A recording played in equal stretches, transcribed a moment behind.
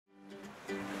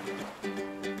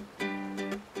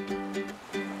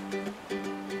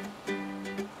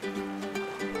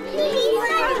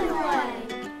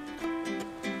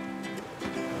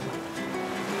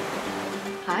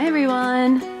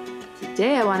everyone!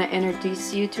 Today I want to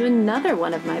introduce you to another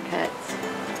one of my pets.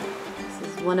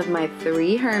 This is one of my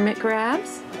 3 hermit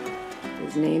crabs.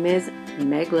 His name is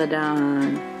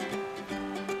Megalodon.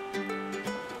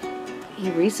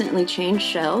 He recently changed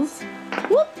shells.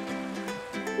 Whoop!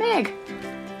 Meg!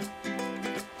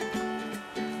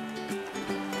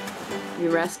 We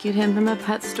rescued him from a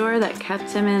pet store that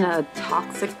kept him in a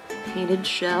toxic painted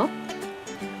shell.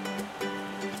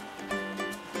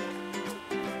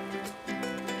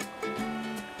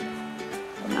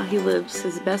 Now he lives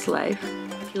his best life.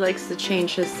 He likes to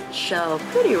change his shell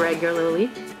pretty regularly.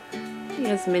 He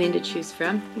has many to choose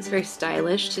from. He's very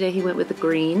stylish. Today he went with the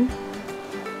green.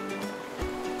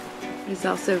 He's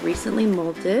also recently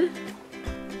molted,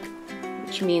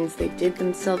 which means they dig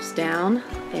themselves down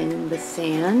in the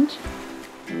sand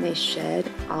and they shed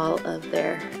all of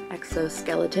their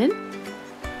exoskeleton.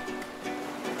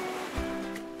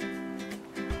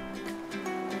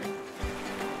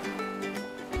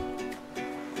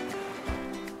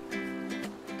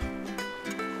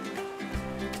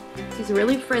 He's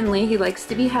really friendly. He likes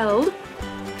to be held.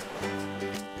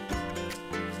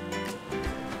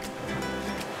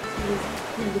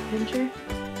 Here's the pincher.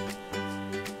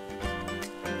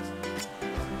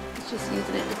 He's just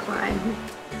using it to climb.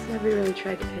 He's never really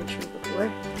tried to pinch me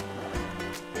before.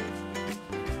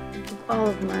 With all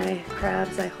of my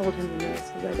crabs, I hold him the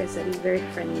most. Like I said, he's very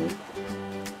friendly.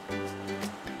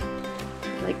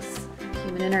 He likes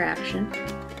human interaction.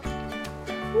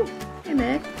 Ooh, hey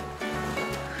Meg.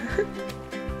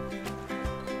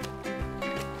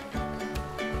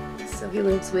 So he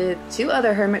lives with 2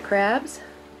 other hermit crabs,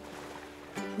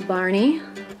 Barney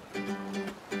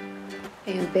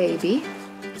and Baby.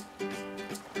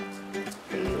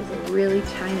 Baby is a really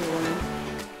tiny one.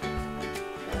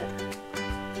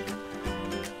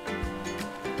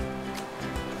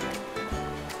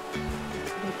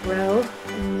 They grow,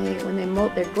 and when they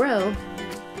molt, they grow.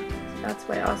 So that's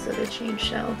why also they change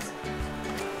shells.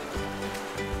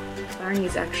 Barney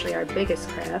is actually our biggest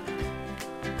crab.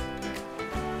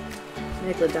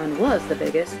 Megalodon was the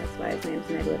biggest, that's why his name's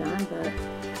Megalodon, but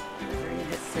Barney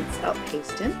has since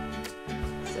outpaced him.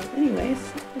 So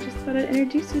anyways, I just thought I'd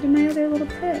introduce you to my other little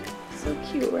pet. So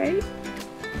cute, right?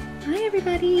 Hi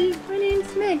everybody, my name's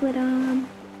Megalodon.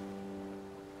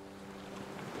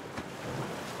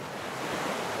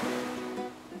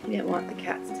 He didn't want the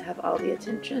cats to have all the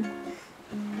attention.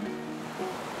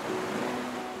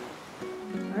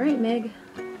 Alright, Meg.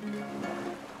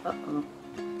 Uh-oh.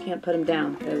 Can't put him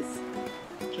down because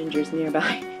Ginger's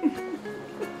nearby.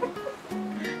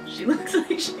 She looks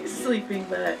like she's sleeping,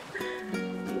 but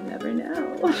you never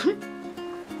know.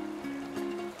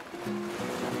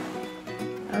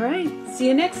 Alright, see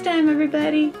you next time,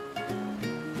 everybody.